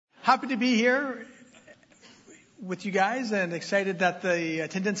happy to be here with you guys and excited that the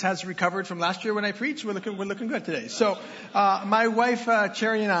attendance has recovered from last year when I preached. We're looking good today. So, my wife,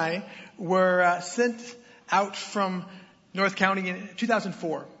 Cherry, and I were sent out from North County in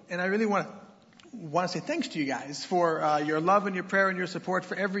 2004. And I really want to say thanks to you guys for your love and your prayer and your support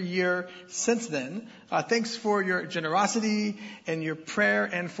for every year since then. Thanks for your generosity and your prayer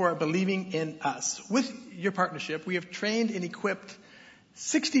and for believing in us. With your partnership, we have trained and equipped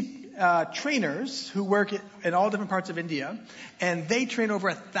 60 trainers who work in all different parts of India, and they train over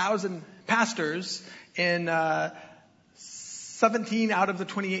 1,000 pastors in 17 out of the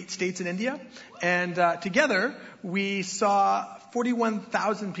 28 states in India. And together, we saw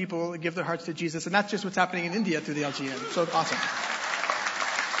 41,000 people give their hearts to Jesus, and that's just what's happening in India through the LGN. So awesome.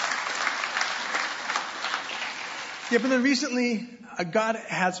 Yeah, but then recently, God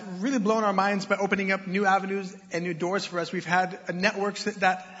has really blown our minds by opening up new avenues and new doors for us. We've had networks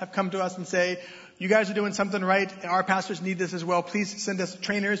that have come to us and say, you guys are doing something right. Our pastors need this as well. Please send us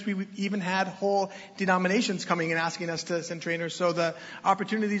trainers. We even had whole denominations coming and asking us to send trainers. So the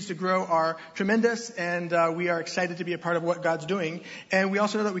opportunities to grow are tremendous, and we are excited to be a part of what God's doing. And we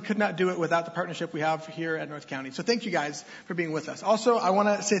also know that we could not do it without the partnership we have here at North County. So thank you guys for being with us. Also, I want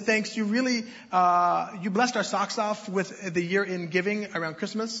to say thanks. You really, you blessed our socks off with the year-end giving around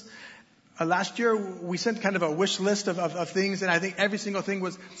Christmas. Last year, we sent kind of a wish list of things, and I think every single thing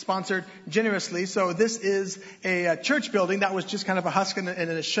was sponsored generously. So this is a church building that was just kind of a husk and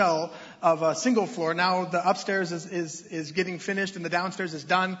a shell of a single floor. Now the upstairs is getting finished, and the downstairs is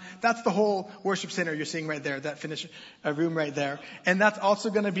done. That's the whole worship center you're seeing right there, that finished room right there. And that's also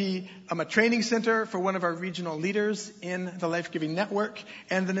going to be a training center for one of our regional leaders in the Life Giving Network,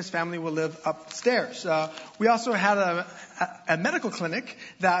 and then his family will live upstairs. We also had a medical clinic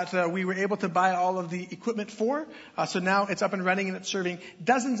that we were able to buy all of the equipment for. So now it's up and running, and it's serving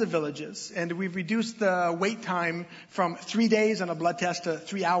dozens of villages. And we've reduced the wait time from 3 days on a blood test to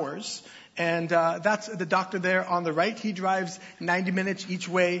 3 hours. And that's the doctor there on the right. He drives 90 minutes each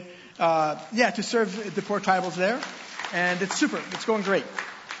way, to serve the poor tribals there. And it's super. It's going great.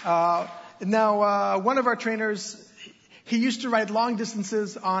 Now, one of our trainers, he used to ride long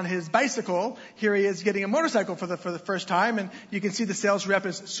distances on his bicycle. Here he is getting a motorcycle for the first time, and you can see the sales rep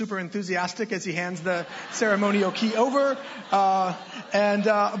is super enthusiastic as he hands the ceremonial key over. But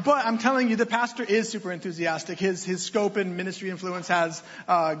I'm telling you, the pastor is super enthusiastic. His scope and ministry influence has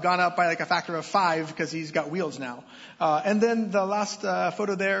gone up by like a factor of 5 because he's got wheels now. And then the last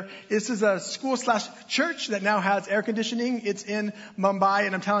photo there, this is a school/church that now has air conditioning. It's in Mumbai,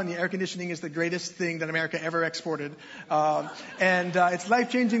 and I'm telling you, air conditioning is the greatest thing that America ever exported. It's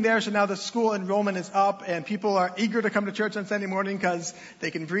life-changing there. So now the school enrollment is up, and people are eager to come to church on Sunday morning because they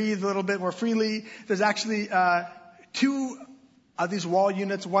can breathe a little bit more freely. There's actually 2 of these wall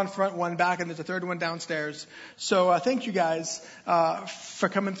units, one front, one back, and there's a third one downstairs. So thank you guys for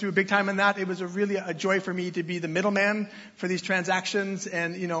coming through big time in that. It was really a joy for me to be the middleman for these transactions,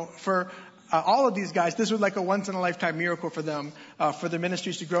 and for all of these guys, this was like a once-in-a-lifetime miracle for them, for their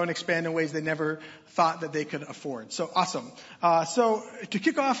ministries to grow and expand in ways they never thought that they could afford. So awesome. So to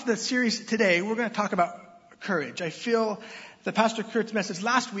kick off the series today, we're going to talk about courage. I feel that Pastor Kurt's message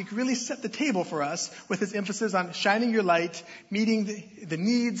last week really set the table for us with his emphasis on shining your light, meeting the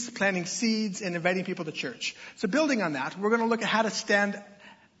needs, planting seeds, and inviting people to church. So building on that, we're going to look at how to stand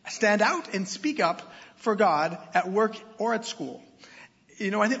out and speak up for God at work or at school.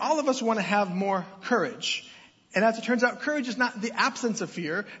 I think all of us want to have more courage. And as it turns out, courage is not the absence of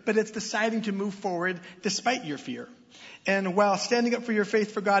fear, but it's deciding to move forward despite your fear. And while standing up for your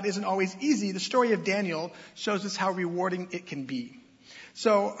faith for God isn't always easy, the story of Daniel shows us how rewarding it can be.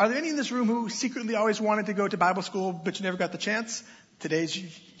 So are there any in this room who secretly always wanted to go to Bible school, but you never got the chance? Today's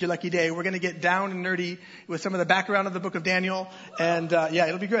your lucky day. We're going to get down and nerdy with some of the background of the book of Daniel. And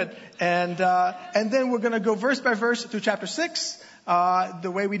it'll be good. And then we're going to go verse by verse through chapter 6.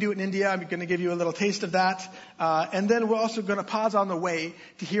 The way we do it in India. I'm going to give you a little taste of that. And then we're also going to pause on the way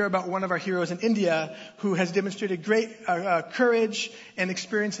to hear about one of our heroes in India who has demonstrated great courage and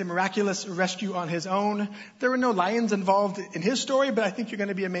experienced a miraculous rescue on his own. There were no lions involved in his story, but I think you're going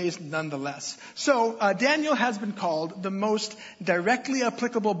to be amazed nonetheless. So Daniel has been called the most directly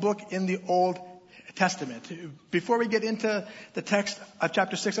applicable book in the Old Testament. Before we get into the text of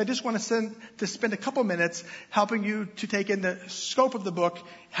chapter 6, I just want to spend a couple minutes helping you to take in the scope of the book,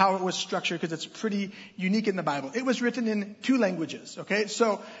 how it was structured, because it's pretty unique in the Bible. It was written in 2 languages, okay?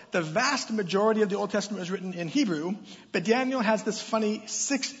 So the vast majority of the Old Testament was written in Hebrew, but Daniel has this funny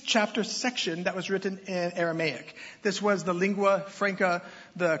 6-chapter section that was written in Aramaic. This was the lingua franca,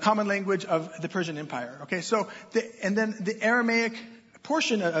 the common language of the Persian Empire, okay? So, the Aramaic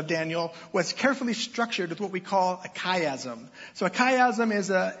portion of Daniel was carefully structured with what we call a chiasm. So a chiasm is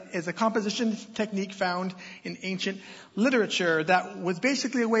a composition technique found in ancient literature that was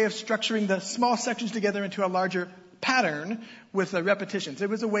basically a way of structuring the small sections together into a larger pattern with repetitions. It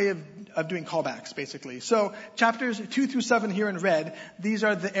was a way of doing callbacks, basically. So chapters 2 through 7 here in red, these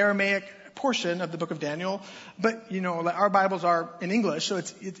are the Aramaic portion of the book of Daniel. But, our Bibles are in English, so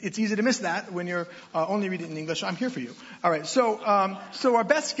it's easy to miss that when you're only reading in English. So I'm here for you. All right. So our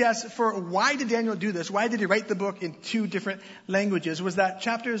best guess for why did Daniel do this? Why did he write the book in 2 different languages? Was that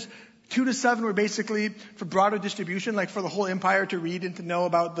chapters 2 to 7 were basically for broader distribution, like for the whole empire to read and to know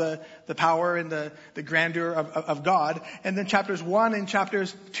about the power and the grandeur of God. And then chapters 1 and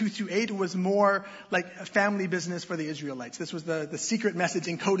chapters 2 through 8 was more like a family business for the Israelites. This was the secret message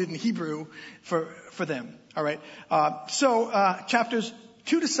encoded in Hebrew for them. All right. Chapters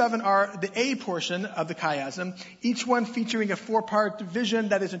 2 to 7 are the A portion of the chiasm, each one featuring a 4-part vision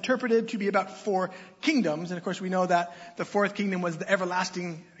that is interpreted to be about 4 kingdoms. And of course, we know that the 4th kingdom was the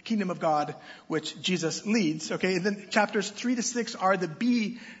everlasting kingdom of God, which Jesus leads. Okay. And then chapters 3 to 6 are the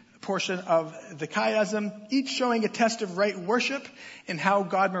B portion of the chiasm, each showing a test of right worship and how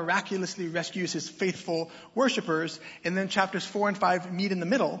God miraculously rescues his faithful worshipers. And then chapters 4 and 5 meet in the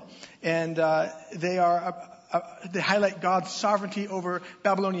middle, and they highlight God's sovereignty over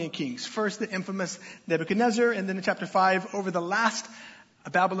Babylonian kings. First, the infamous Nebuchadnezzar, and then in chapter 5, over the last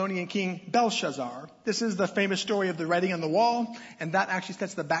Babylonian king, Belshazzar. This is the famous story of the writing on the wall, and that actually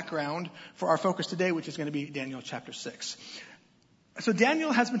sets the background for our focus today, which is going to be Daniel chapter 6. So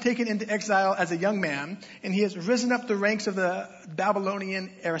Daniel has been taken into exile as a young man, and he has risen up the ranks of the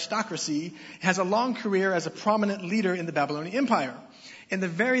Babylonian aristocracy, has a long career as a prominent leader in the Babylonian Empire. In the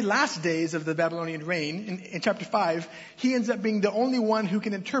very last days of the Babylonian reign, in chapter 5, he ends up being the only one who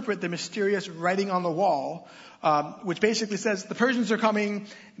can interpret the mysterious writing on the wall, which basically says the Persians are coming,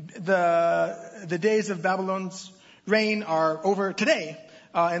 the days of Babylon's reign are over today,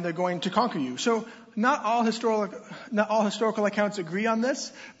 and they're going to conquer you. So not all historical accounts agree on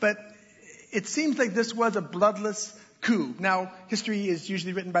this, but it seems like this was a bloodless coup. Now, history is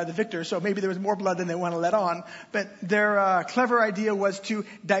usually written by the victor, so maybe there was more blood than they want to let on. But their clever idea was to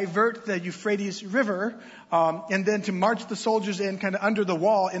divert the Euphrates River and then to march the soldiers in kind of under the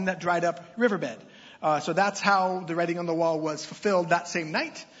wall in that dried up riverbed. So that's how the writing on the wall was fulfilled that same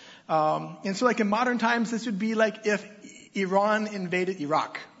night. And so like in modern times, this would be like if Iran invaded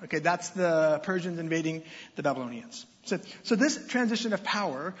Iraq. Okay, that's the Persians invading the Babylonians. So this transition of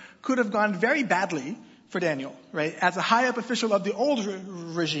power could have gone very badly for Daniel, right, as a high-up official of the old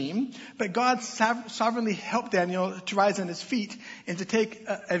regime, but God sovereignly helped Daniel to rise on his feet and to take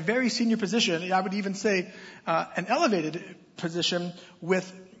a very senior position, I would even say an elevated position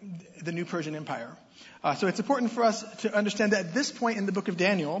with the new Persian Empire. So it's important for us to understand that at this point in the book of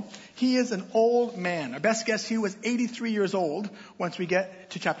Daniel, he is an old man. Our best guess, he was 83 years old once we get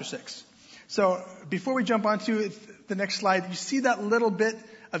to chapter 6. So before we jump onto the next slide, you see that little bit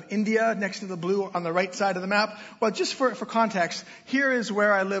of India next to the blue on the right side of the map? Well, just for context, here is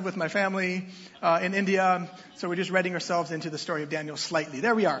where I live with my family in India. So we're just reading ourselves into the story of Daniel slightly.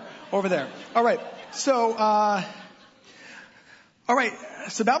 There we are, over there. All right. So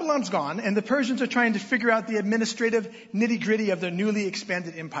Babylon's gone, and the Persians are trying to figure out the administrative nitty-gritty of their newly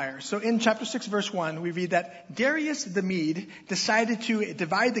expanded empire. So in chapter 6, verse 1, we read that Darius the Mede decided to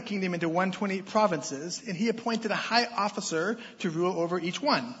divide the kingdom into 120 provinces, and he appointed a high officer to rule over each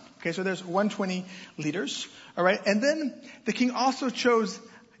one. Okay, so there's 120 leaders. All right, and then the king also chose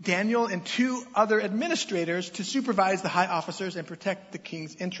Daniel and 2 other administrators to supervise the high officers and protect the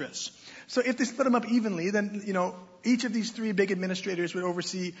king's interests. So if they split them up evenly, then, each of these 3 big administrators would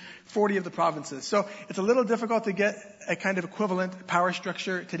oversee 40 of the provinces. So it's a little difficult to get a kind of equivalent power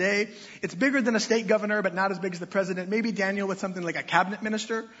structure today. It's bigger than a state governor, but not as big as the president. Maybe Daniel with something like a cabinet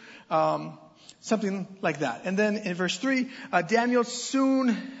minister, something like that. And then in verse 3, Daniel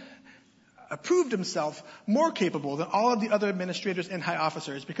soon proved himself more capable than all of the other administrators and high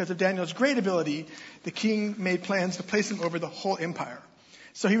officers. Because of Daniel's great ability, the king made plans to place him over the whole empire.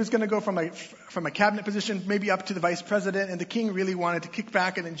 So he was going to go from a cabinet position maybe up to the vice president, and the king really wanted to kick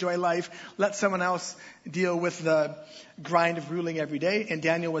back and enjoy life, let someone else deal with the grind of ruling every day, and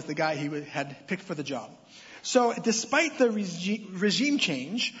Daniel was the guy he had picked for the job. So despite the regime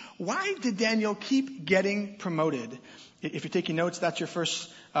change, why did Daniel keep getting promoted? If you're taking notes, that's your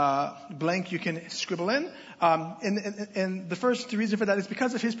first blank you can scribble in. And the first reason for that is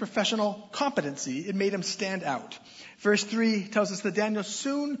because of his professional competency. It made him stand out. Verse 3 tells us that Daniel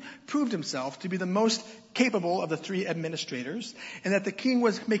soon proved himself to be the most capable of the 3 administrators, and that the king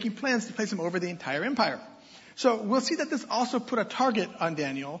was making plans to place him over the entire empire. So we'll see that this also put a target on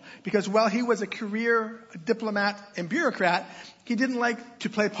Daniel, because while he was a career diplomat and bureaucrat, he didn't like to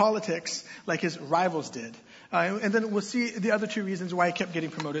play politics like his rivals did. And then we'll see the other two reasons why he kept getting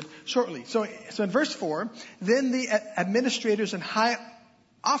promoted shortly. So in verse 4, then the administrators and high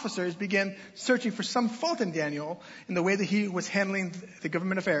officers began searching for some fault in Daniel in the way that he was handling the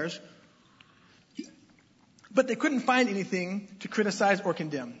government affairs. But they couldn't find anything to criticize or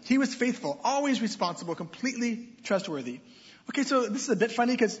condemn. He was faithful, always responsible, completely trustworthy. Okay, so this is a bit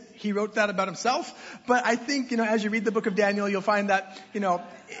funny because he wrote that about himself. But I think, as you read the book of Daniel, you'll find that,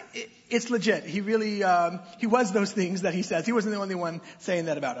 it's legit. He really, he was those things that he says. He wasn't the only one saying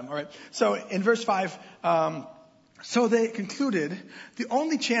that about him. All right. So in verse 5, so they concluded the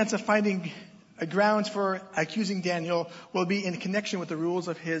only chance of finding grounds for accusing Daniel will be in connection with the rules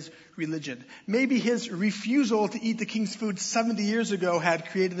of his religion. Maybe his refusal to eat the king's food 70 years ago had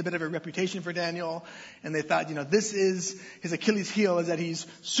created a bit of a reputation for Daniel. And they thought, this is his Achilles heel, is that he's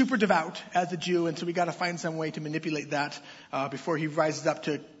super devout as a Jew. And so we got to find some way to manipulate that before he rises up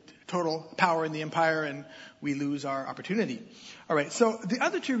to total power in the empire and we lose our opportunity. All right. So the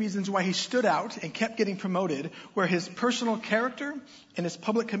other two reasons why he stood out and kept getting promoted were his personal character and his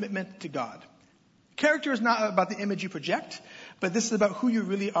public commitment to God. Character is not about the image you project, but this is about who you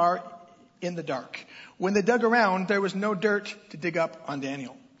really are in the dark. When they dug around, there was no dirt to dig up on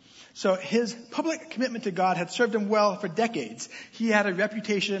Daniel. So his public commitment to God had served him well for decades. He had a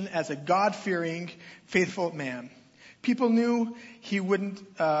reputation as a God-fearing, faithful man. People knew he wouldn't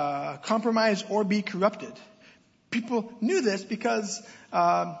compromise or be corrupted. People knew this because,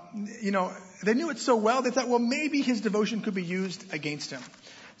 they knew it so well, they thought, well, maybe his devotion could be used against him.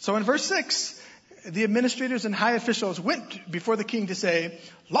 So in verse 6, the administrators and high officials went before the king to say,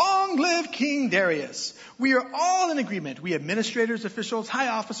 "Long live King Darius. We are all in agreement, we administrators, officials, high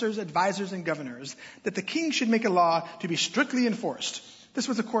officers, advisors, and governors, that the king should make a law to be strictly enforced." This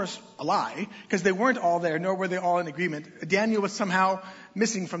was, of course, a lie, because they weren't all there, nor were they all in agreement. Daniel was somehow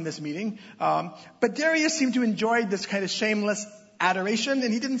missing from this meeting. But Darius seemed to enjoy this kind of shameless adoration,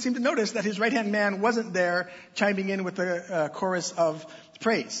 and he didn't seem to notice that his right-hand man wasn't there chiming in with the chorus of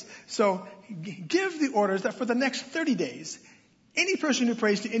praise. So give the orders that for the next 30 days, any person who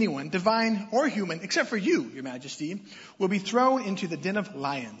prays to anyone, divine or human, except for you, Your Majesty, will be thrown into the den of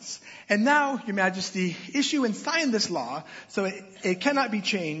lions. And now, Your Majesty, issue and sign this law so it cannot be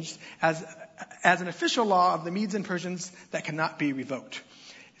changed as an official law of the Medes and Persians that cannot be revoked.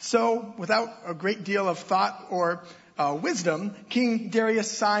 So, without a great deal of thought or wisdom, King Darius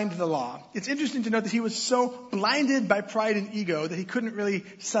signed the law. It's interesting to note that he was so blinded by pride and ego that he couldn't really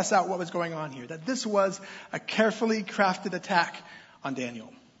suss out what was going on here, that this was a carefully crafted attack on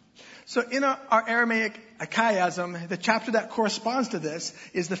Daniel. So in our Aramaic chiasm, the chapter that corresponds to this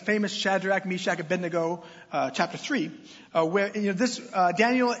is the famous Shadrach, Meshach, Abednego, chapter 3, where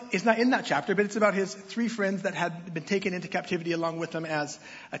Daniel is not in that chapter, but it's about his three friends that had been taken into captivity along with him as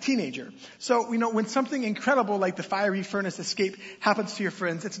a teenager. So, when something incredible like the fiery furnace escape happens to your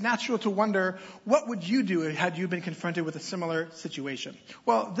friends, it's natural to wonder, what would you do had you been confronted with a similar situation?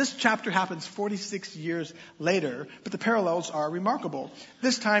 Well, this chapter happens 46 years later, but the parallels are remarkable.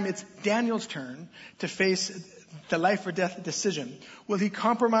 This time it's Daniel's turn to face the life or death decision. Will he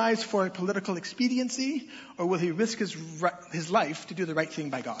compromise for political expediency, or will he risk his life to do the right thing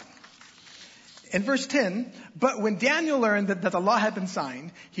by God? In verse 10, but when Daniel learned that the law had been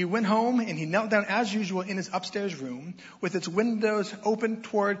signed, he went home and he knelt down as usual in his upstairs room with its windows open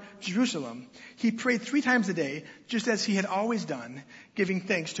toward Jerusalem. He prayed 3 times a day, just as he had always done, giving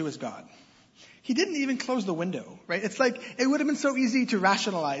thanks to his God. He didn't even close the window, right? It's like, it would have been so easy to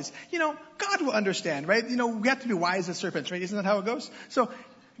rationalize. God will understand, right? We have to be wise as serpents, right? Isn't that how it goes? So,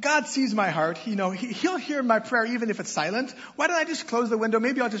 God sees my heart. He'll hear my prayer even if it's silent. Why don't I just close the window?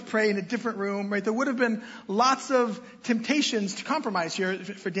 Maybe I'll just pray in a different room, right? There would have been lots of temptations to compromise here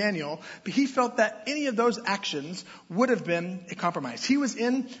for Daniel, but he felt that any of those actions would have been a compromise. He was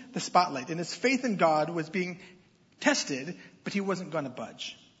in the spotlight, and his faith in God was being tested, but he wasn't going to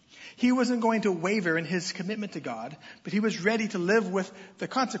budge. He wasn't going to waver in his commitment to God, but he was ready to live with the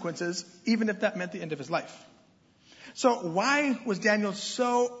consequences, even if that meant the end of his life. So why was Daniel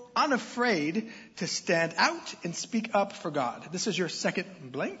so unafraid to stand out and speak up for God? This is your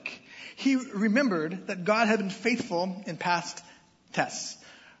second blank. He remembered that God had been faithful in past tests.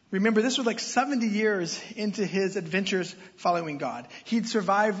 Remember, this was like 70 years into his adventures following God. He'd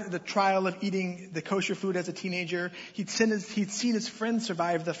survived the trial of eating the kosher food as a teenager. He'd seen his friends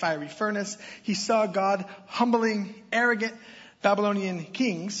survive the fiery furnace. He saw God humbling arrogant Babylonian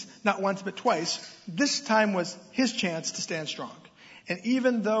kings, not once but twice. This time was his chance to stand strong. And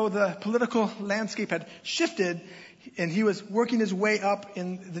even though the political landscape had shifted and he was working his way up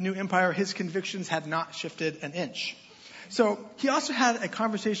in the new empire, his convictions had not shifted an inch. So he also had a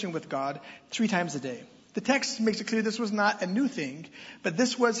conversation with God 3 times a day. The text makes it clear this was not a new thing, but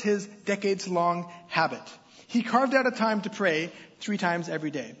this was his decades-long habit. He carved out a time to pray 3 times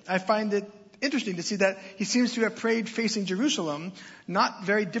every day. I find it interesting to see that he seems to have prayed facing Jerusalem, not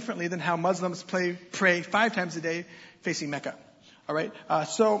very differently than how Muslims pray 5 times a day facing Mecca. All right.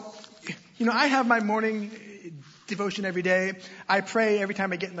 I have my morning devotion every day. I pray every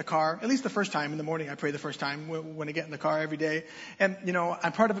time I get in the car, at least the first time in the morning. I pray the first time when I get in the car every day. And,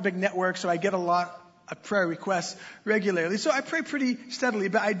 I'm part of a big network, so I get a lot of prayer requests regularly. So I pray pretty steadily,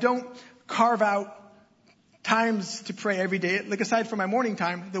 but I don't carve out times to pray every day, like aside from my morning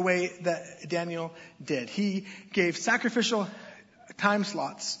time, the way that Daniel did. He gave sacrificial time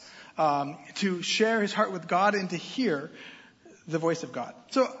slots to share his heart with God and to hear the voice of God.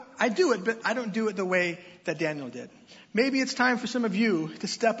 So I do it, but I don't do it the way that Daniel did. Maybe it's time for some of you to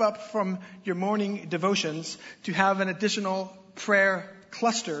step up from your morning devotions to have an additional prayer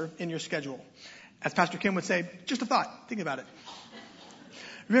cluster in your schedule. As Pastor Kim would say, just a thought. Think about it.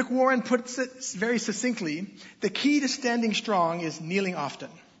 Rick Warren puts it very succinctly. The key to standing strong is kneeling often.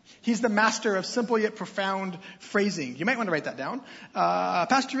 He's the master of simple yet profound phrasing. You might want to write that down.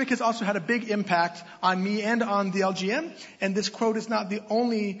 Pastor Rick has also had a big impact on me and on the LGM, and this quote is not the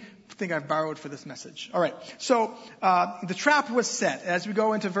only thing I've borrowed for this message. All right. So the trap was set as we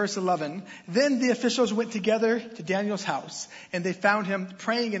go into verse 11. Then the officials went together to Daniel's house, and they found him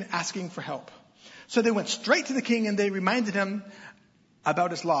praying and asking for help. So they went straight to the king, and they reminded him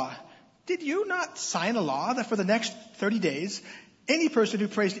about his law. Did you not sign a law that for the next 30 days, any person who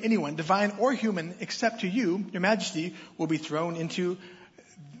prays to anyone, divine or human, except to you, your majesty, will be thrown into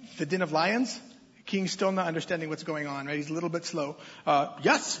the den of lions? The king's still not understanding what's going on, right? He's a little bit slow.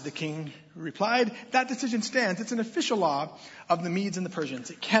 Yes, the king replied. That decision stands. It's an official law of the Medes and the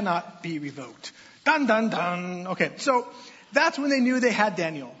Persians. It cannot be revoked. Dun, dun, dun. Okay, so that's when they knew they had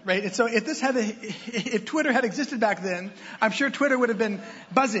Daniel, right? And so if Twitter had existed back then, I'm sure Twitter would have been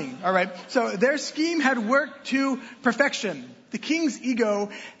buzzing, all right? So their scheme had worked to perfection. The king's ego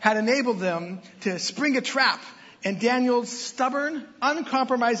had enabled them to spring a trap, and Daniel's stubborn,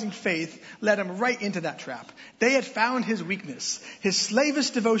 uncompromising faith led him right into that trap. They had found his weakness. His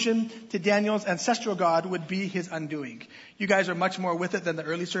slavish devotion to Daniel's ancestral God would be his undoing. You guys are much more with it than the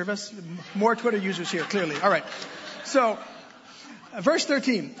early service. More Twitter users here, clearly. All right. So, verse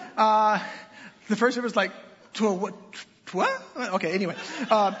 13. The first service was like, what? Okay, anyway.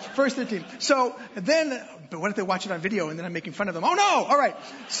 Verse 13. So then, but what if they watch it on video and then I'm making fun of them? Oh no! All right.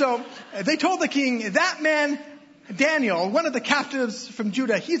 So they told the king, that man, Daniel, one of the captives from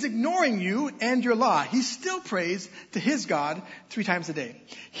Judah, he's ignoring you and your law. He still prays to his God 3 times a day.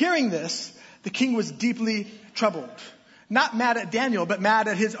 Hearing this, the king was deeply troubled. Not mad at Daniel, but mad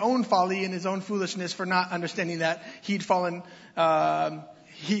at his own folly and his own foolishness for not understanding that he'd fallen,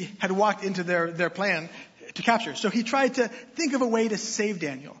 he had walked into their plan to capture. So he tried to think of a way to save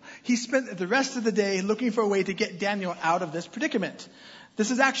Daniel. He spent the rest of the day looking for a way to get Daniel out of this predicament.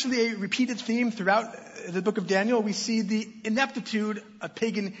 This is actually a repeated theme throughout the book of Daniel. We see the ineptitude of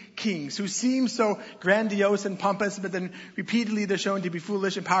pagan kings who seem so grandiose and pompous, but then repeatedly they're shown to be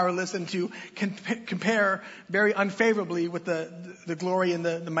foolish and powerless and to compare very unfavorably with the glory and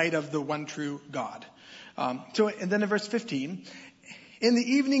the might of the one true God. And then in verse 15, in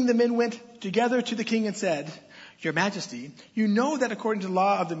the evening the men went together to the king and said, Your Majesty, you know that according to the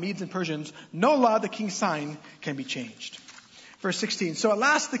law of the Medes and Persians, no law the king signed can be changed. Verse 16, so at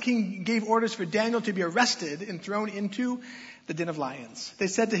last the king gave orders for Daniel to be arrested and thrown into the den of lions. They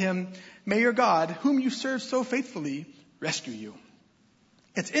said to him, May your God, whom you serve so faithfully, rescue you.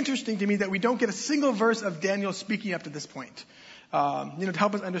 It's interesting to me that we don't get a single verse of Daniel speaking up to this point. To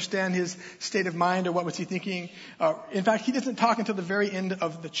help us understand his state of mind or what was he thinking. In fact, he doesn't talk until the very end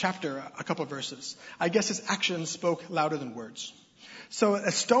of the chapter, a couple of verses. I guess his actions spoke louder than words. So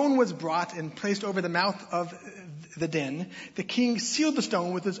a stone was brought and placed over the mouth of the den. The king sealed the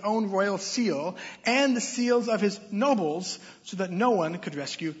stone with his own royal seal and the seals of his nobles so that no one could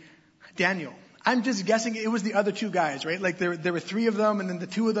rescue Daniel. I'm just guessing it was the other 2 guys, right? Like there were 3 of them, and then the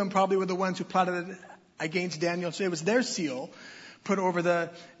 2 of them probably were the ones who plotted against Daniel. So it was their seal put over the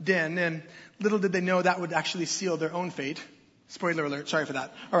den, and little did they know that would actually seal their own fate. Spoiler alert, sorry for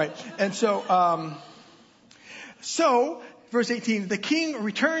that. All right. And so verse 18, the king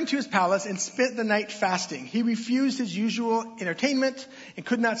returned to his palace and spent the night fasting. He refused his usual entertainment and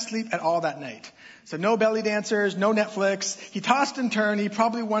could not sleep at all that night. So no belly dancers, no Netflix. He tossed and turned. He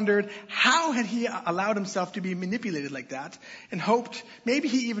probably wondered how had he allowed himself to be manipulated like that, and hoped, maybe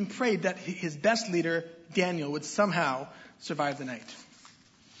he even prayed that his best leader, Daniel, would somehow survive the night.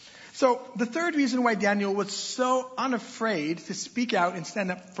 So the third reason why Daniel was so unafraid to speak out and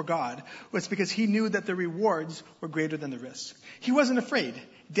stand up for God was because he knew that the rewards were greater than the risks. He wasn't afraid.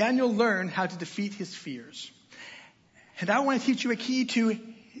 Daniel learned how to defeat his fears. And I want to teach you a key to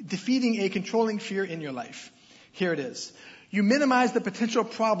defeating a controlling fear in your life. Here it is. You minimize the potential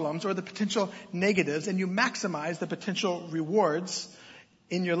problems or the potential negatives, and you maximize the potential rewards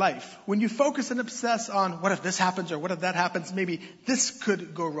in your life. When you focus and obsess on what if this happens or what if that happens, maybe this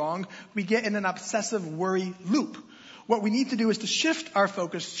could go wrong, we get in an obsessive worry loop. What we need to do is to shift our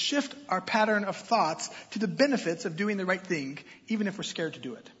focus, shift our pattern of thoughts to the benefits of doing the right thing, even if we're scared to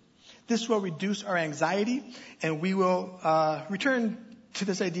do it. This will reduce our anxiety, and we will return to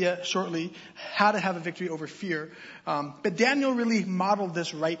this idea shortly, how to have a victory over fear. But Daniel really modeled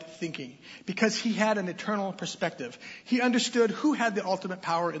this right thinking because he had an eternal perspective. He understood who had the ultimate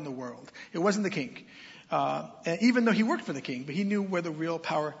power in the world. It wasn't the king. And even though he worked for the king, but he knew where the real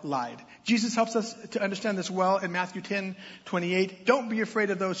power lied. Jesus helps us to understand this well in Matthew 10:28. Don't be afraid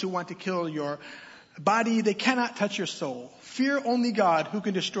of those who want to kill your body. They cannot touch your soul. Fear only God, who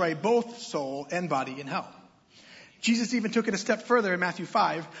can destroy both soul and body in hell. Jesus even took it a step further in Matthew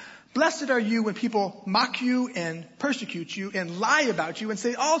 5. Blessed are you when people mock you and persecute you and lie about you and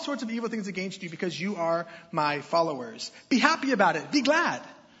say all sorts of evil things against you because you are my followers. Be happy about it. Be glad.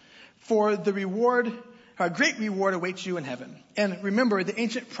 For the reward, a great reward awaits you in heaven. And remember, the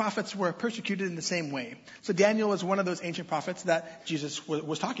ancient prophets were persecuted in the same way. So Daniel is one of those ancient prophets that Jesus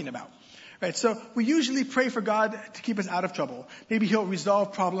was talking about. Right, so we usually pray for God to keep us out of trouble. Maybe he'll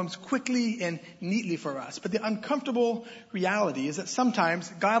resolve problems quickly and neatly for us. But the uncomfortable reality is that sometimes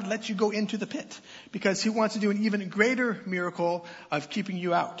God lets you go into the pit because he wants to do an even greater miracle of keeping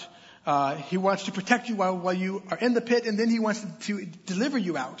you out. He wants to protect you while you are in the pit, and then he wants to deliver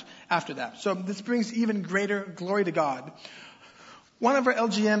you out after that. So this brings even greater glory to God. One of our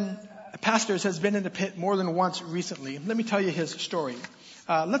LGN pastors has been in the pit more than once recently. Let me tell you his story.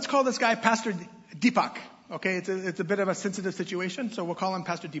 Let's call this guy Pastor Deepak. Okay, it's a bit of a sensitive situation, so we'll call him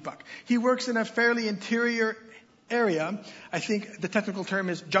Pastor Deepak. He works in a fairly interior area. I think the technical term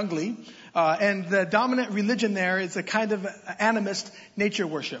is jungly. And the dominant religion there is a kind of animist nature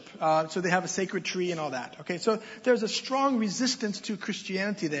worship. So they have a sacred tree and all that. Okay, so there's a strong resistance to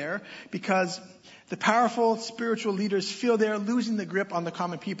Christianity there because the powerful spiritual leaders feel they're losing the grip on the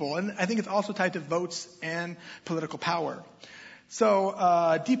common people. And I think it's also tied to votes and political power. So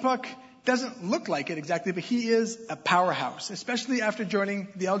Deepak doesn't look like it exactly, but he is a powerhouse, especially after joining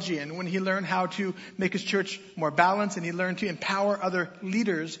the LGN, when he learned how to make his church more balanced and he learned to empower other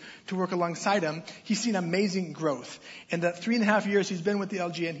leaders to work alongside him. He's seen amazing growth. In the 3.5 years he's been with the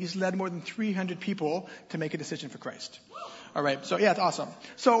LGN, he's led more than 300 people to make a decision for Christ. All right, so yeah, it's awesome.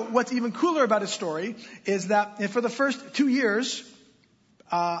 So what's even cooler about his story is that for the first 2 years,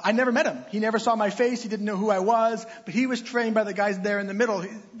 I never met him. He never saw my face. He didn't know who I was, but he was trained by the guys there in the middle.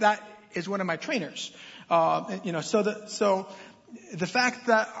 That is one of my trainers. So the fact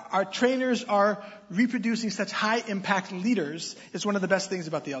that our trainers are reproducing such high impact leaders is one of the best things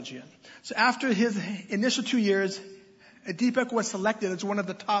about the LGN. So after his initial 2 years, Deepak was selected as one of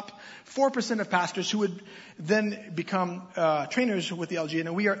the top 4% of pastors who would then become trainers with the LGN,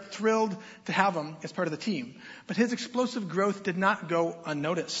 and we are thrilled to have him as part of the team. But his explosive growth did not go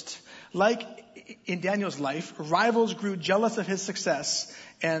unnoticed. Like in Daniel's life, rivals grew jealous of his success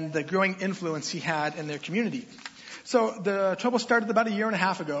and the growing influence he had in their community. So the trouble started about 1.5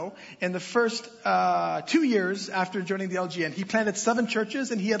 years ago. In the first 2 years after joining the LGN, he planted 7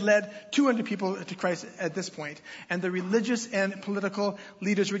 churches and he had led 200 people to Christ at this point. And the religious and political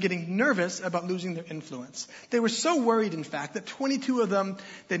leaders were getting nervous about losing their influence. They were so worried, in fact, that 22 of them,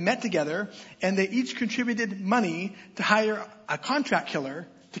 they met together and they each contributed money to hire a contract killer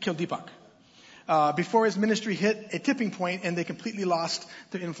to kill Deepak. Before his ministry hit a tipping point and they completely lost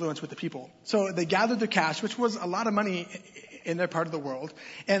their influence with the people. So they gathered their cash, which was a lot of money in their part of the world,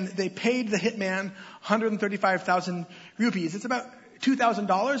 and they paid the hitman 135,000 rupees. It's about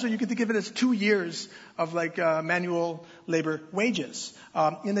 $2,000, or you can think of it as 2 years of manual labor wages.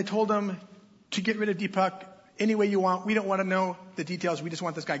 And they told him to get rid of Deepak any way you want. We don't want to know the details. We just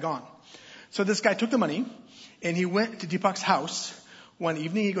want this guy gone. So this guy took the money and he went to Deepak's house. One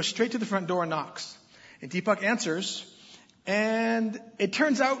evening, he goes straight to the front door and knocks. And Deepak answers. And it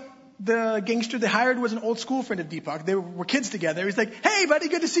turns out the gangster they hired was an old school friend of Deepak. They were kids together. He's like, hey, buddy,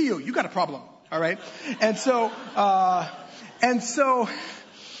 good to see you. You got a problem. All right. And so, so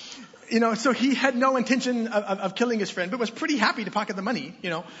he had no intention of killing his friend, but was pretty happy to pocket the money,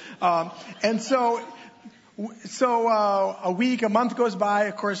 a week, a month goes by.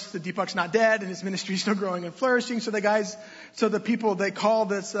 Of course, the Deepak's not dead and his ministry is still growing and flourishing. So the people, they call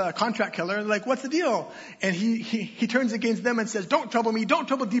this contract killer and they're like, what's the deal? And he turns against them and says, don't trouble me. Don't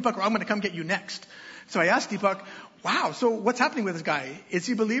trouble Deepak or I'm going to come get you next. So I asked Deepak, wow, so what's happening with this guy? Is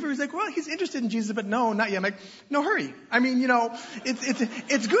he a believer? He's like, well, he's interested in Jesus, but no, not yet. I'm like, no, hurry. I mean,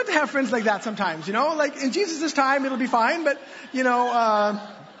 it's good to have friends like that sometimes, like in Jesus' time, it'll be fine, but,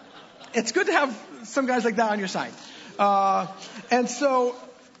 it's good to have some guys like that on your side. And so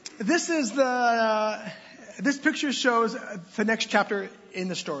this picture shows the next chapter in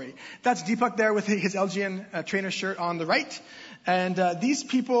the story. That's Deepak there with his LGN trainer shirt on the right. And these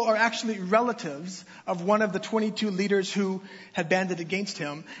people are actually relatives of one of the 22 leaders who had banded against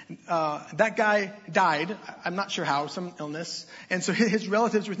him. That guy died. I'm not sure how, some illness. And so his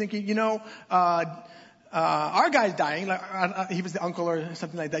relatives were thinking, our guy's dying. He was the uncle or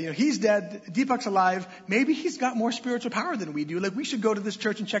something like that. He's dead. Deepak's alive. Maybe he's got more spiritual power than we do. We should go to this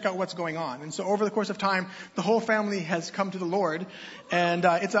church and check out what's going on. And so over the course of time, the whole family has come to the Lord. And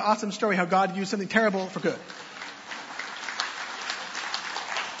it's an awesome story how God used something terrible for good.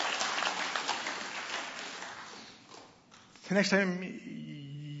 The next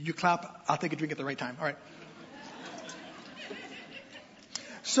time you clap, I'll take a drink at the right time. All right.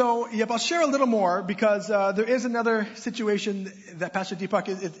 So, I'll share a little more because there is another situation that Pastor Deepak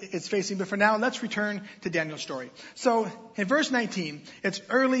is facing. But for now, let's return to Daniel's story. So, in verse 19, it's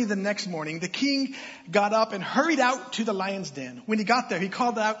early the next morning. The king got up and hurried out to the lion's den. When he got there, he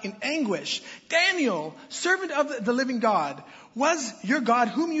called out in anguish, Daniel, servant of the living God, was your God,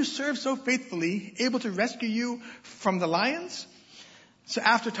 whom you serve so faithfully, able to rescue you from the lions? So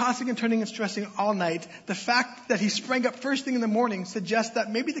after tossing and turning and stressing all night, the fact that he sprang up first thing in the morning suggests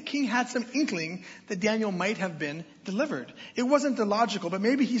that maybe the king had some inkling that Daniel might have been delivered. It wasn't illogical, but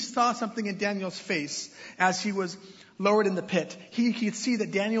maybe he saw something in Daniel's face as he was lowered in the pit. He could see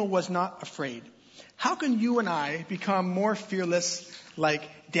that Daniel was not afraid. How can you and I become more fearless like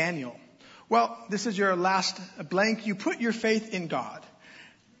Daniel? Well, this is your last blank. You put your faith in God.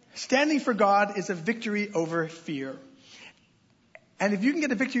 Standing for God is a victory over fear. And if you can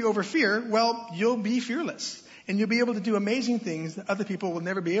get a victory over fear, well, you'll be fearless. And you'll be able to do amazing things that other people will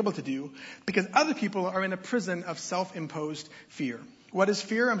never be able to do because other people are in a prison of self-imposed fear. What is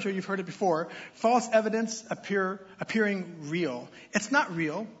fear? I'm sure you've heard it before. False evidence appearing real. It's not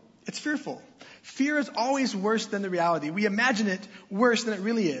real. It's fearful. Fear is always worse than the reality. We imagine it worse than it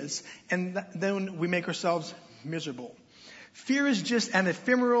really is. And then we make ourselves miserable. Fear is just an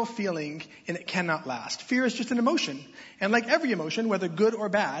ephemeral feeling and it cannot last. Fear is just an emotion. And like every emotion, whether good or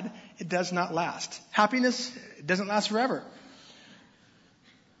bad, it does not last. Happiness doesn't last forever.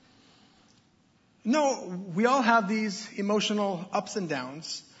 No, we all have these emotional ups and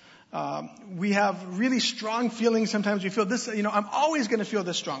downs. We have really strong feelings. Sometimes we feel this, I'm always going to feel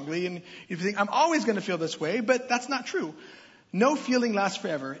this strongly. And you think, I'm always going to feel this way, but that's not true. No feeling lasts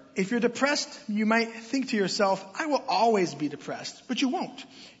forever. If you're depressed, you might think to yourself, I will always be depressed, but you won't.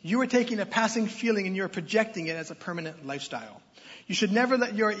 You are taking a passing feeling and you're projecting it as a permanent lifestyle. You should never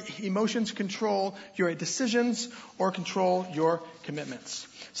let your emotions control your decisions or control your commitments.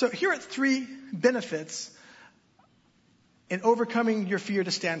 So here are 3 benefits in overcoming your fear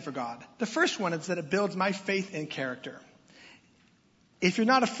to stand for God. The first one is that it builds my faith and character. If you're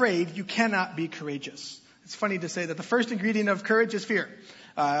not afraid, you cannot be courageous. It's funny to say that the first ingredient of courage is fear.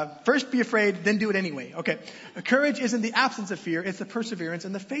 First be afraid, then do it anyway. Okay. Courage isn't the absence of fear, it's the perseverance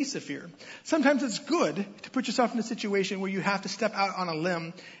in the face of fear. Sometimes it's good to put yourself in a situation where you have to step out on a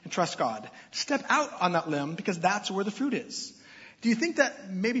limb and trust God. Step out on that limb because that's where the fruit is. Do you think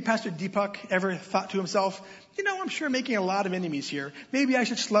that maybe Pastor Deepak ever thought to himself, I'm sure I'm making a lot of enemies here. Maybe I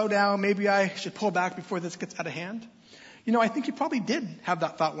should slow down. Maybe I should pull back before this gets out of hand. I think he probably did have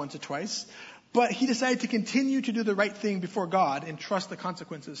that thought once or twice. But he decided to continue to do the right thing before God and trust the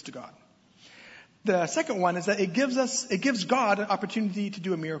consequences to God. The second one is that it gives God an opportunity to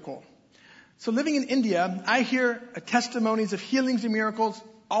do a miracle. So living in India, I hear testimonies of healings and miracles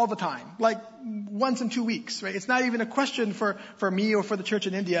all the time, like once in 2 weeks, right? It's not even a question for me or for the church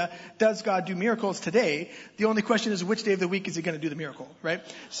in India, does God do miracles today? The only question is which day of the week is he going to do the miracle, right?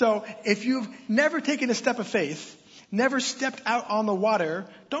 So if you've never taken a step of faith, never stepped out on the water,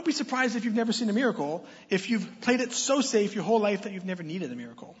 don't be surprised if you've never seen a miracle, if you've played it so safe your whole life that you've never needed a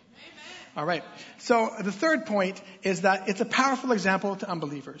miracle. All right. So the third point is that it's a powerful example to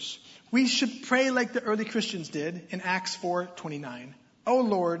unbelievers. We should pray like the early Christians did in Acts 4:29. O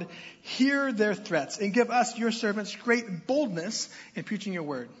Lord, hear their threats and give us, your servants, great boldness in preaching your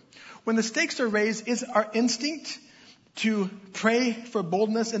word. When the stakes are raised, is our instinct to pray for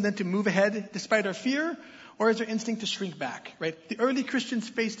boldness and then to move ahead despite our fear? Or is our instinct to shrink back, right? The early Christians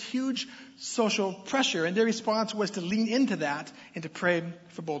faced huge social pressure, and their response was to lean into that and to pray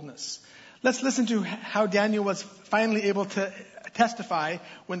for boldness. Let's listen to how Daniel was finally able to testify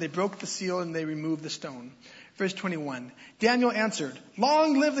when they broke the seal and they removed the stone. Verse 21, Daniel answered,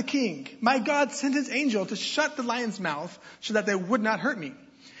 "Long live the king! My God sent his angel to shut the lion's mouth so that they would not hurt me.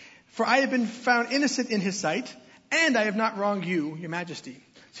 For I have been found innocent in his sight, and I have not wronged you, your majesty."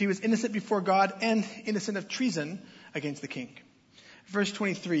 So he was innocent before God and innocent of treason against the king. Verse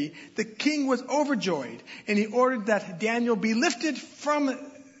 23, the king was overjoyed, and he ordered that Daniel be lifted from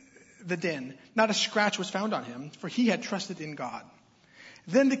the den. Not a scratch was found on him, for he had trusted in God.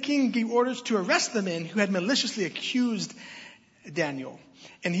 Then the king gave orders to arrest the men who had maliciously accused Daniel,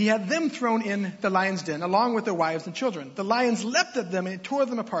 and he had them thrown in the lion's den, along with their wives and children. The lions leapt at them and tore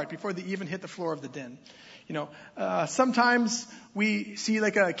them apart before they even hit the floor of the den. Sometimes we see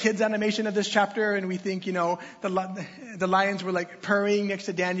like a kid's animation of this chapter and we think, the lions were like purring next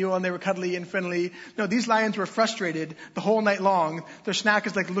to Daniel and they were cuddly and friendly. No, these lions were frustrated the whole night long. Their snack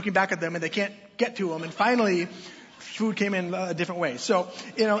is like looking back at them and they can't get to them. And finally, food came in a different way. So,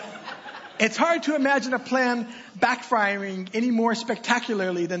 it's hard to imagine a plan backfiring any more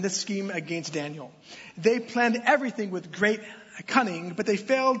spectacularly than this scheme against Daniel. They planned everything with great cunning, but they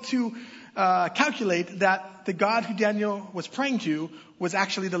failed to calculate that the God who Daniel was praying to was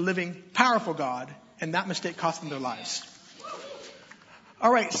actually the living, powerful God, and that mistake cost them their lives.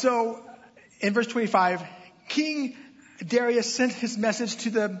 All right, so in verse 25, King Darius sent his message to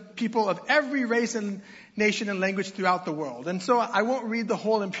the people of every race and nation and language throughout the world. And so I won't read the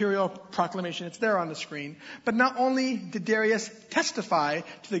whole imperial proclamation. It's there on the screen. But not only did Darius testify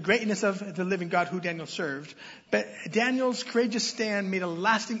to the greatness of the living God who Daniel served, but Daniel's courageous stand made a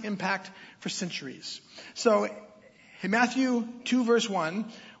lasting impact for centuries. So in Matthew 2 verse 1,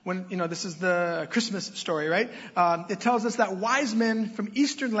 when, this is the Christmas story, right? It tells us that wise men from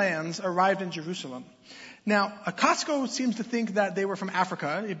eastern lands arrived in Jerusalem. Now, Costco seems to think that they were from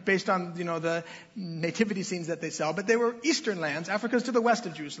Africa, based on, the nativity scenes that they sell, but they were eastern lands. Africa's to the west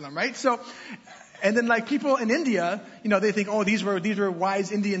of Jerusalem, right? So, and then like people in India, they think, oh, these were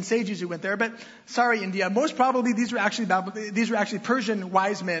wise Indian sages who went there, but sorry, India, most probably these were actually Persian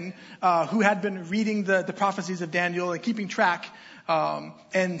wise men, who had been reading the prophecies of Daniel and keeping track.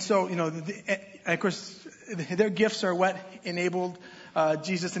 And so, of course, their gifts are what enabled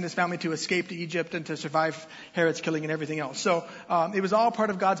Jesus and his family to escape to Egypt and to survive Herod's killing and everything else. So it was all part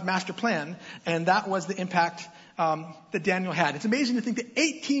of God's master plan, and that was the impact that Daniel had. It's amazing to think that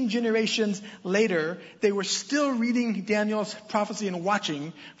 18 generations later, they were still reading Daniel's prophecy and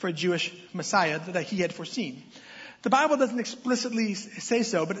watching for a Jewish Messiah that he had foreseen. The Bible doesn't explicitly say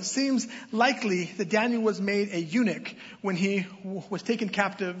so, but it seems likely that Daniel was made a eunuch when he was taken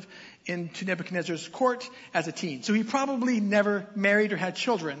captive into Nebuchadnezzar's court as a teen. So he probably never married or had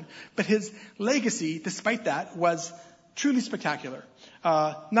children, but his legacy, despite that, was truly spectacular.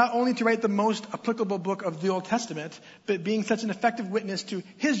 Not only to write the most applicable book of the Old Testament, but being such an effective witness to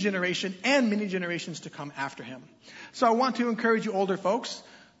his generation and many generations to come after him. So I want to encourage you older folks,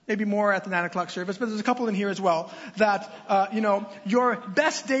 maybe more at the 9 o'clock service, but there's a couple in here as well, that, your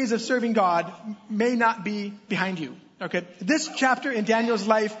best days of serving God may not be behind you. Okay. This chapter in Daniel's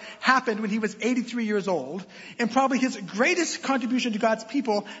life happened when he was 83 years old, and probably his greatest contribution to God's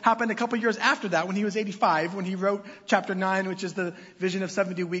people happened a couple years after that when he was 85, when he wrote chapter 9, which is the vision of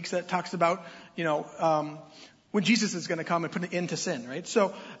 70 weeks that talks about, when Jesus is going to come and put an end to sin, right?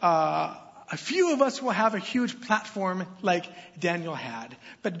 So, a few of us will have a huge platform like Daniel had,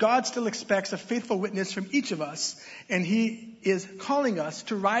 but God still expects a faithful witness from each of us, and he is calling us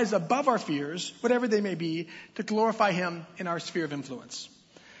to rise above our fears, whatever they may be, to glorify him in our sphere of influence.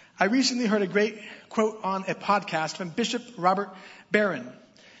 I recently heard a great quote on a podcast from Bishop Robert Barron.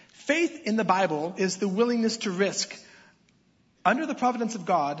 Faith in the Bible is the willingness to risk, under the providence of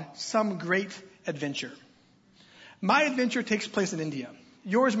God, some great adventure. My adventure takes place in India.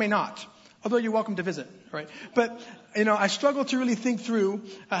 Yours may not. Although you're welcome to visit, right? But, I struggle to really think through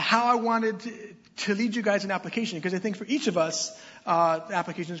how I wanted to lead you guys in application, because I think for each of us, the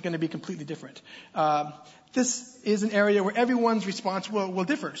application is going to be completely different. This is an area where everyone's response will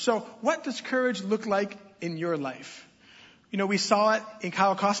differ. So what does courage look like in your life? We saw it in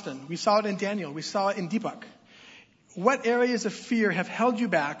Kyle Costin. We saw it in Daniel. We saw it in Deepak. What areas of fear have held you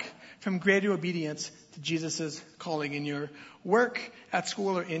back from greater obedience to Jesus' calling in your work, at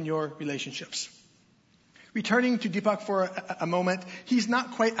school, or in your relationships. Returning to Deepak for a moment, he's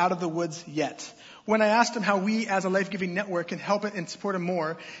not quite out of the woods yet. When I asked him how we as a life-giving network can help and support him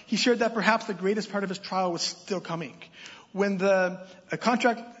more, he shared that perhaps the greatest part of his trial was still coming. When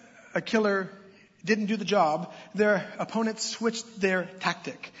a killer didn't do the job, their opponents switched their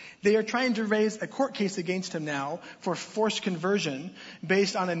tactic. They are trying to raise a court case against him now for forced conversion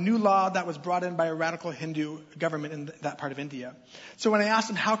based on a new law that was brought in by a radical Hindu government in that part of India. So when I asked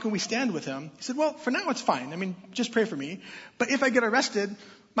him, how can we stand with him? He said, well, for now it's fine. I mean, just pray for me. But if I get arrested,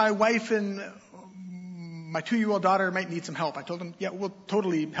 my wife and my 2-year-old daughter might need some help. I told him, yeah, we'll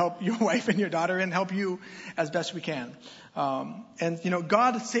totally help your wife and your daughter and help you as best we can.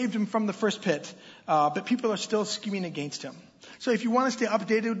 God saved him from the first pit, but people are still scheming against him. So if you want to stay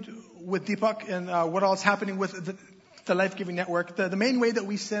updated with Deepak and what all is happening with the Life Giving Network, the main way that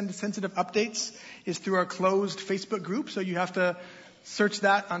we send sensitive updates is through our closed Facebook group. So you have to search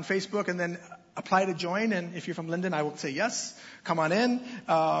that on Facebook and then apply to join. And if you're from Linden, I will say yes. Come on in.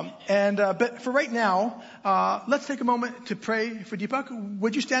 But for right now, let's take a moment to pray for Deepak.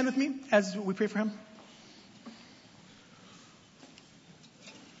 Would you stand with me as we pray for him?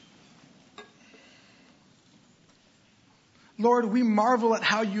 Lord, we marvel at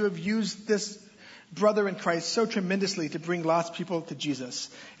how you have used this brother in Christ so tremendously to bring lost people to Jesus,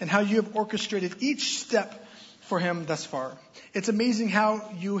 and how you have orchestrated each step for him thus far. It's amazing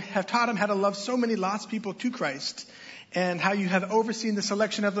how you have taught him how to love so many lost people to Christ, and how you have overseen the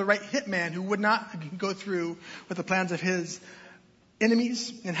selection of the right hitman who would not go through with the plans of his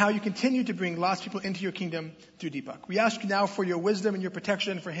enemies, and how you continue to bring lost people into your kingdom through Deepak. We ask you now for your wisdom and your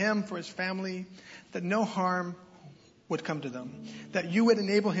protection for him, for his family, that no harm would come to them, that you would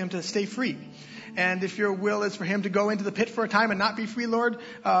enable him to stay free. And if your will is for him to go into the pit for a time and not be free, Lord,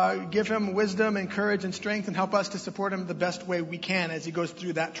 give him wisdom and courage and strength, and help us to support him the best way we can as he goes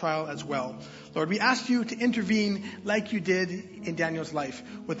through that trial as well. Lord, we ask you to intervene like you did in Daniel's life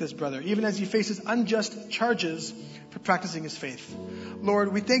with this brother, even as he faces unjust charges for practicing his faith.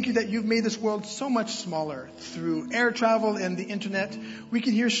 Lord, we thank you that you've made this world so much smaller. Through air travel and the internet, we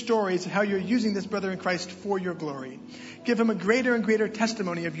can hear stories of how you're using this brother in Christ for your glory. Give him a greater and greater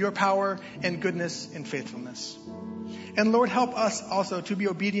testimony of your power and goodness and faithfulness. And Lord, help us also to be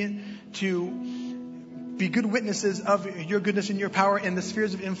obedient, to be good witnesses of your goodness and your power in the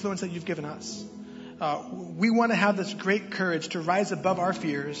spheres of influence that you've given us. We want to have this great courage to rise above our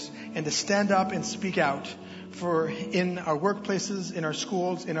fears and to stand up and speak out in our workplaces, in our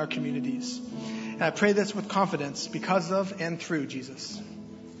schools, in our communities. And I pray this with confidence because of and through Jesus.